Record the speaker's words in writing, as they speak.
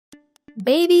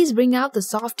Babies bring out the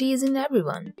softies in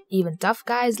everyone, even tough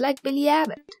guys like Billy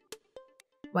Abbott.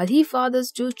 While he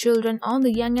fathers 2 children on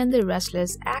The Young and the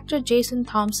Restless, actor Jason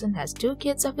Thompson has 2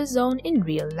 kids of his own in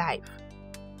real life.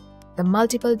 The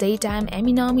multiple daytime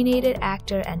Emmy-nominated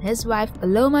actor and his wife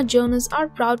Paloma Jonas are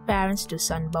proud parents to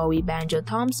son Bowie Banjo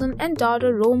Thompson and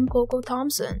daughter Rome Coco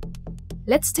Thompson.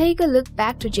 Let's take a look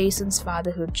back to Jason's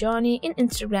fatherhood journey in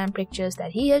Instagram pictures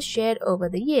that he has shared over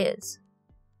the years.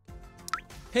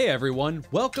 Hey everyone,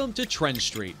 welcome to Trend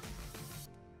Street.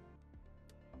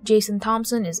 Jason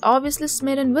Thompson is obviously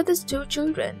smitten with his 2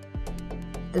 children.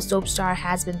 The soap star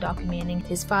has been documenting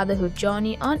his fatherhood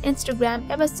journey on Instagram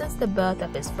ever since the birth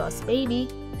of his first baby,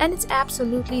 and it's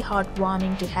absolutely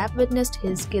heartwarming to have witnessed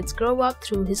his kids grow up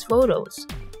through his photos.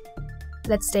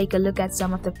 Let's take a look at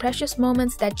some of the precious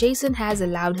moments that Jason has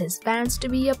allowed his fans to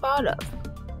be a part of.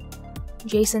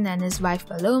 Jason and his wife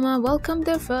Paloma welcomed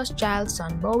their first child,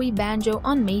 son Bowie Banjo,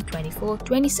 on May 24,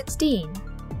 2016.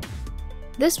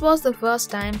 This was the first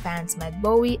time fans met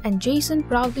Bowie, and Jason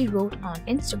proudly wrote on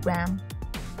Instagram,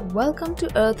 "Welcome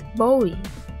to Earth, Bowie.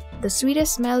 The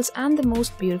sweetest smells and the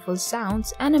most beautiful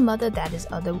sounds, and a mother that is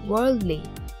otherworldly."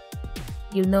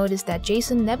 You'll notice that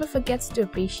Jason never forgets to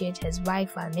appreciate his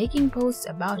wife while making posts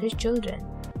about his children.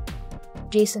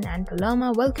 Jason and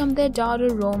Paloma welcomed their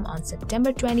daughter Rome on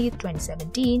September 20,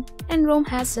 2017, and Rome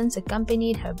has since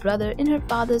accompanied her brother in her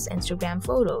father's Instagram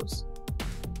photos.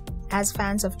 As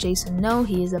fans of Jason know,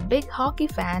 he is a big hockey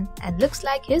fan and looks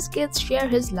like his kids share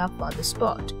his love for the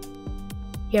sport.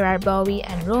 Here are Bowie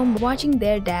and Rome watching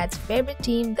their dad's favorite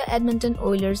team, the Edmonton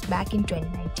Oilers, back in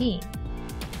 2019.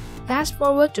 Fast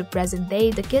forward to present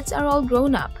day, the kids are all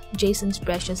grown up. Jason's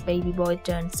precious baby boy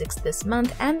turned 6 this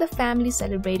month, and the family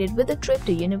celebrated with a trip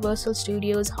to Universal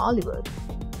Studios Hollywood.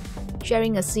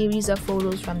 Sharing a series of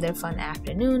photos from their fun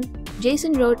afternoon,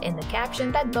 Jason wrote in the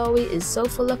caption that Bowie is so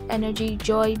full of energy,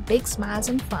 joy, big smiles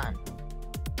and fun.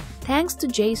 Thanks to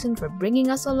Jason for bringing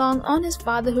us along on his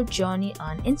fatherhood journey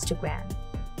on Instagram.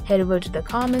 Head over to the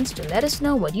comments to let us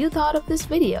know what you thought of this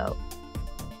video.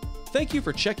 Thank you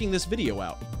for checking this video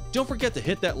out. Don't forget to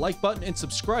hit that like button and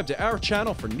subscribe to our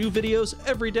channel for new videos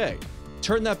every day.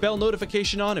 Turn that bell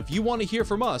notification on if you want to hear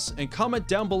from us, and comment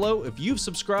down below if you've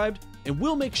subscribed, and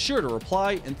we'll make sure to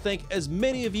reply and thank as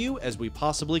many of you as we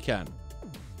possibly can.